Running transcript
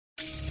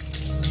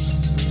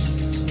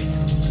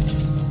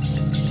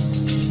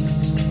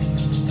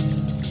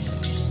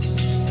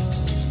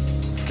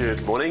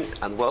Good morning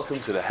and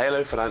welcome to the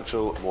Halo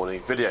Financial morning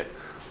video.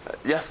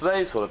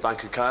 Yesterday saw the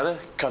Bank of Canada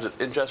cut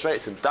its interest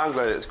rates and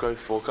downgrade its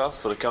growth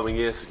forecast for the coming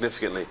year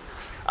significantly.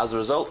 As a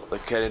result, the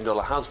Canadian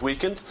dollar has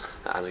weakened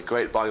and a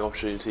great buying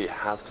opportunity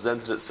has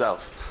presented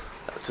itself.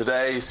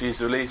 Today sees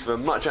the release of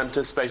a much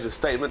anticipated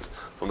statement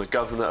from the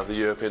Governor of the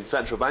European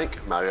Central Bank,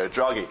 Mario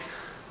Draghi.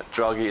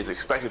 Draghi is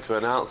expected to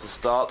announce the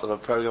start of a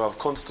programme of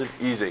quantitative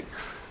easing.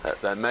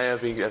 There may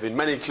have been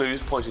many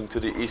clues pointing to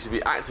the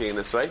ECB acting in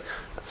this way,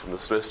 from the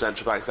Swiss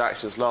Central Bank's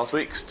actions last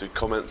week to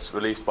comments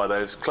released by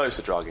those close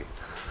to Draghi.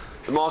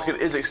 The market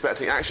is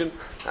expecting action,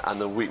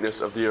 and the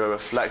weakness of the euro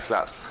reflects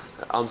that.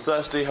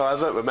 Uncertainty,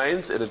 however,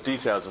 remains in the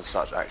details of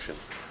such action.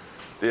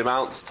 The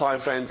amounts,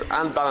 timeframes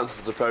and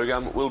balances of the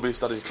programme will be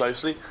studied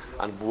closely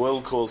and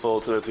will cause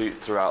volatility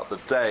throughout the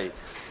day.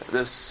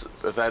 This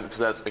event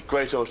presents a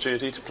great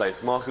opportunity to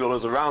place market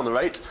orders around the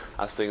rate,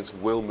 as things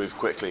will move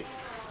quickly.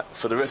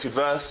 For the risk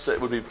adverse,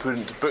 it would be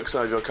prudent to book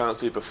some of your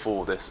currency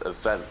before this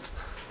event.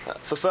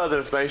 For further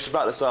information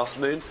about this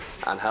afternoon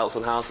and helps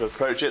on how to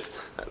approach it,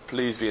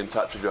 please be in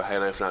touch with your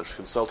Halo Financial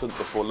consultant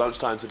before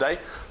lunchtime today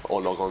or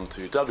log on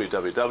to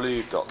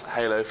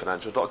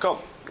www.halofinancial.com.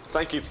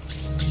 Thank you.